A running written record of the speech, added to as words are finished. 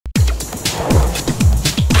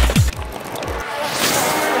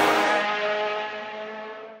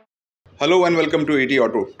Hello and welcome to AT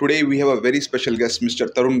Auto. Today we have a very special guest, Mr.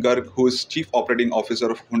 Tarun Garg, who is Chief Operating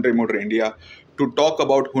Officer of Hyundai Motor India, to talk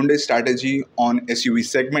about Hyundai's strategy on SUV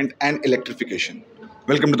segment and electrification.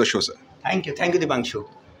 Welcome to the show, sir. Thank you, Dipanshu.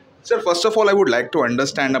 Sir, first of all, I would like to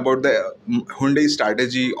understand about the Hyundai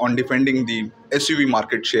strategy on defending the SUV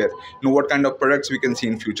market share. What kind of products we can see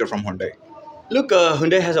in future from Hyundai? Look,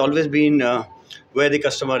 Hyundai has always been where the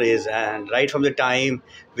customer is, and right from the time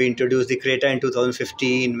we introduced the Creta in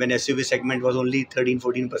 2015, when SUV segment was only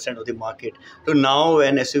 13-14% of the market, to now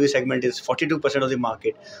when SUV segment is 42% of the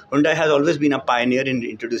market, Hyundai has always been a pioneer in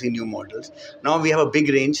introducing new models. Now we have a big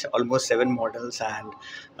range, almost 7 models, and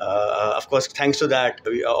of course, thanks to that,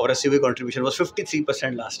 our SUV contribution was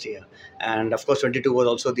 53% last year, and of course, 22 was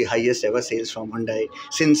also the highest ever sales from Hyundai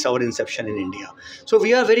since our inception in India. So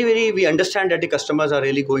we are we understand that the customers are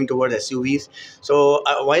really going towards SUVs. So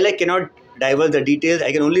while I cannot divulge the details,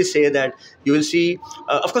 I can only say that you will see,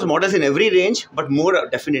 of course, models in every range, but more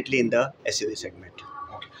definitely in the SUV segment.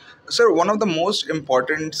 Sir, one of the most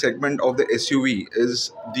important segment of the SUV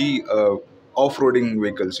is the off-roading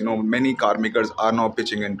vehicles. Many car makers are now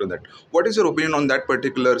pitching into that. What is your opinion on that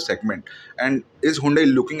particular segment? And is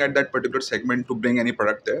Hyundai looking at that particular segment to bring any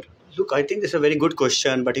product there? Look, I think this is a very good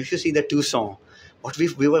question, but if you see the Tucson, what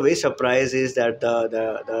we were very surprised is that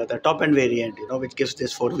the top end variant, which gives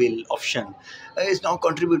this four-wheel option, is now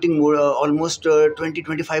contributing more, almost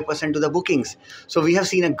 20-25% to the bookings. So we have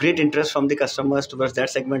seen a great interest from the customers towards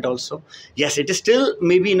that segment also. Yes, it is still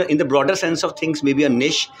maybe in the broader sense of things, maybe a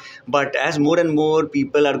niche, but as more and more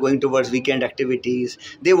people are going towards weekend activities,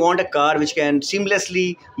 they want a car which can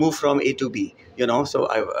seamlessly move from A to B. So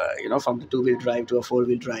from the two-wheel drive to a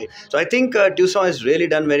four-wheel drive. So I think Tucson has really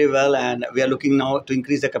done very well, and we are looking now to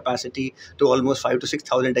increase the capacity to almost 5 to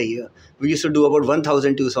 6,000 a year. We used to do about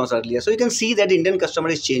 1,000 Tucsons earlier. So you can see that the Indian customer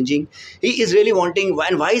is changing. He is really wanting,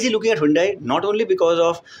 and why is he looking at Hyundai? Not only because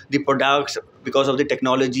of the products, because of the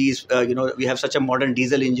technologies. We have such a modern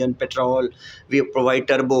diesel engine, petrol. We provide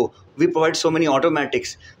turbo. We provide so many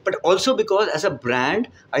automatics, but also because as a brand,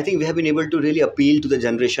 I think we have been able to really appeal to the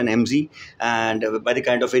generation MZ, and by the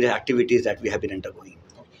kind of various activities that we have been undergoing.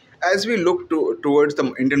 As we look towards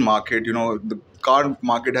the Indian market, the car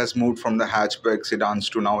market has moved from the hatchback sedans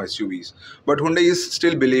to now SUVs. But Hyundai is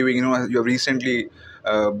still believing, you have recently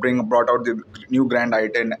brought out the new Grand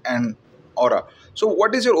i10 and Aura. So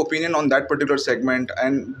what is your opinion on that particular segment?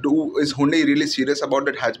 And is Hyundai really serious about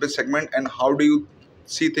that hatchback segment? And how do you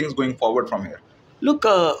see things going forward from here? Look,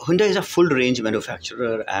 Hyundai is a full range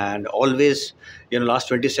manufacturer, and always, last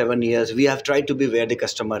 27 years, we have tried to be where the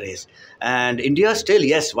customer is. And India still,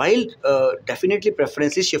 yes, while definitely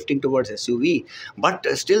preference is shifting towards SUV, but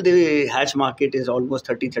still the hatch market is almost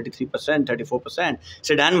 33%, 34%.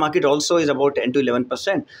 Sedan market also is about 10 to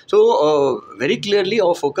 11%. So very clearly,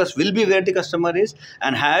 our focus will be where the customer is.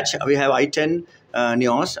 And hatch, we have i10,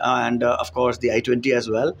 Neos, and of course the i20 as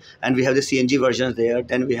well, and we have the CNG versions there.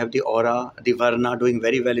 Then we have the Aura, the Verna doing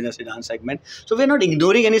very well in the sedan segment. So we're not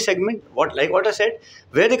ignoring any segment. Like what I said,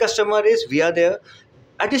 where the customer is, we are there.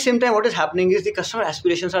 At the same time, what is happening is the customer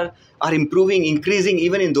aspirations are improving, increasing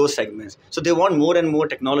even in those segments. So they want more and more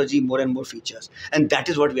technology, more and more features, and that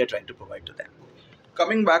is what we are trying to provide to them.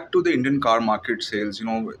 Coming back to the Indian car market sales,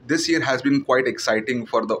 this year has been quite exciting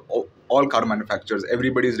for the all car manufacturers.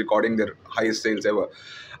 Everybody is recording their highest sales ever.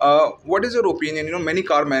 What is your opinion? Many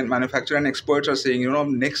car manufacturers and experts are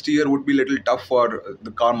saying, next year would be a little tough for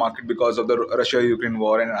the car market because of the Russia-Ukraine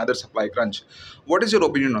war and other supply crunch. What is your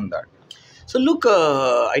opinion on that? So look,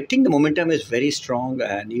 I think the momentum is very strong,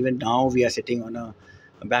 and even now we are sitting on a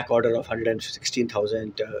back order of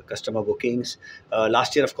 116,000 customer bookings.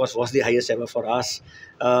 Last year, of course, was the highest ever for us.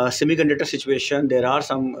 Semiconductor situation, there are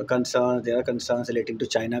some concerns. There are concerns relating to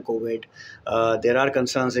China COVID. There are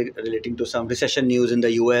concerns relating to some recession news in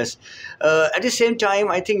the US. At the same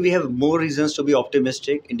time, I think we have more reasons to be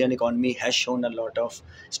optimistic. Indian economy has shown a lot of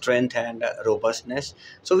strength and robustness.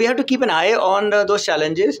 So we have to keep an eye on those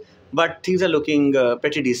challenges, but things are looking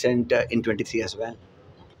pretty decent in 23 as well.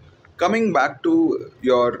 Coming back to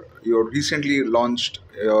your recently launched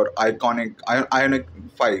your Ionic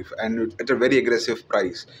 5 and at a very aggressive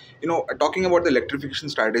price. Talking about the electrification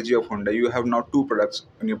strategy of Hyundai, you have now two products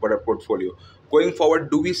in your product portfolio. Going forward,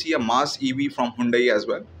 do we see a mass EV from Hyundai as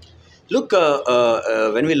well? Look,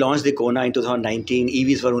 when we launched the Kona in 2019,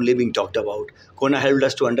 EVs were only being talked about. Kona helped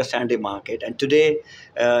us to understand the market, and today,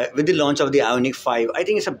 with the launch of the Ioniq 5, I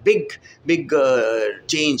think it's a big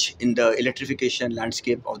change in the electrification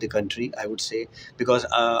landscape of the country. I would say, because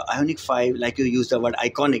Ioniq 5, like you used the word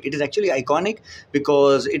iconic, it is actually iconic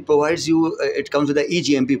because it provides you. It comes with the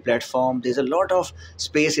eGMP platform. There's a lot of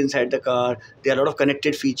space inside the car. There are a lot of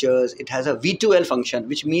connected features. It has a V2L function,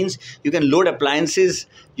 which means you can load appliances,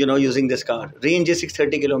 using this car. Range is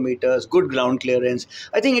 630 kilometers, good ground clearance.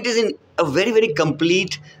 I think it is in a very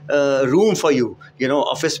complete room for you,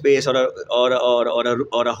 office space, or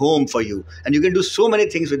a home for you, and you can do so many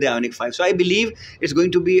things with the Ioniq 5. So I believe it's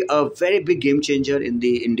going to be a very big game changer in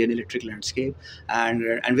the Indian electric landscape, and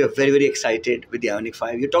we are very excited with the Ioniq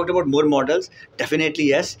 5. You talked about more models. Definitely,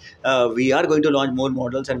 yes. We are going to launch more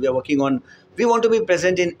models, and we are working on. We want to be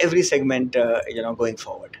present in every segment, going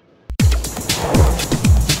forward.